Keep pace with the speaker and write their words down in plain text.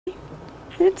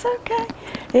It's okay.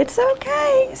 It's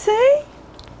okay. See?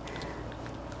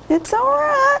 It's all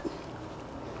right.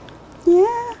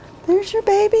 Yeah, there's your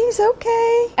babies.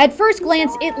 Okay. At first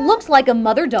glance, it looks like a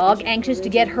mother dog anxious to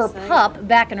get her pup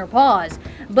back in her paws.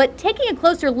 But taking a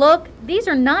closer look, these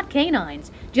are not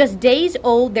canines. Just days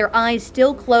old, their eyes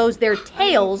still closed, their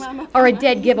tails are a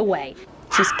dead giveaway.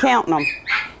 She's counting them.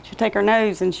 She'll take her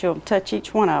nose and she'll touch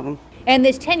each one of them. And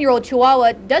this 10-year-old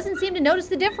Chihuahua doesn't seem to notice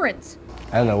the difference.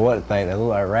 I don't know what to think. They look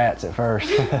like rats at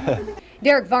first.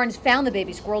 Derek Varnes found the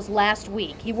baby squirrels last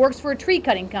week. He works for a tree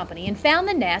cutting company and found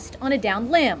the nest on a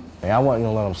downed limb. I wasn't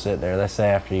going to let them sit there. They say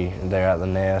after they're out of the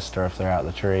nest or if they're out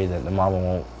of the tree that the mama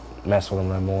won't mess with them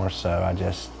no more, so I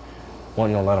just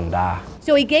wasn't going to let them die.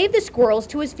 So he gave the squirrels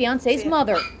to his fiance's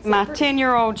mother. My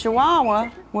 10-year-old Chihuahua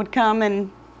would come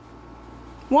and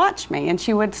watch me, and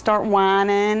she would start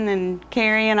whining and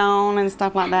carrying on and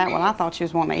stuff like that. Well, I thought she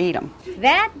was wanting to eat them.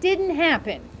 That didn't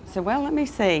happen. I said, well, let me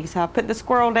see. So I put the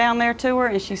squirrel down there to her,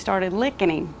 and she started licking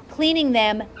him. Cleaning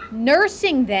them,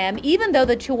 nursing them, even though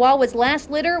the Chihuahua's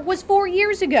last litter was 4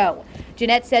 years ago.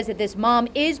 Jeanette says that this mom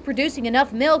is producing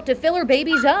enough milk to fill her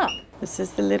babies up. This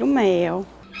is the little male.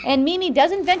 And Mimi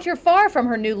doesn't venture far from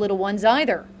her new little ones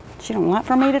either. She don't like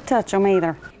for me to touch them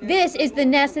either. This is the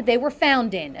nest that they were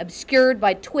found in. Obscured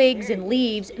by twigs and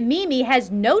leaves, Mimi has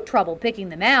no trouble picking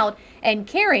them out and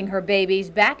carrying her babies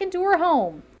back into her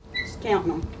home. She's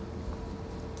counting them.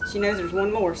 She knows there's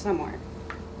one more somewhere.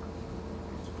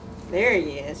 There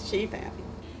he is. She found him.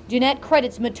 Jeanette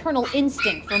credits maternal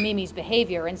instinct for Mimi's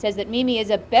behavior and says that Mimi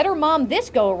is a better mom this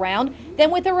go-around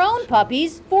than with her own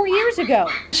puppies 4 years ago.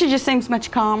 She just seems much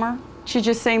calmer. She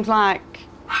just seems like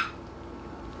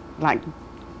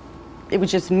it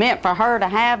was just meant for her to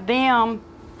have them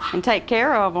and take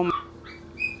care of them.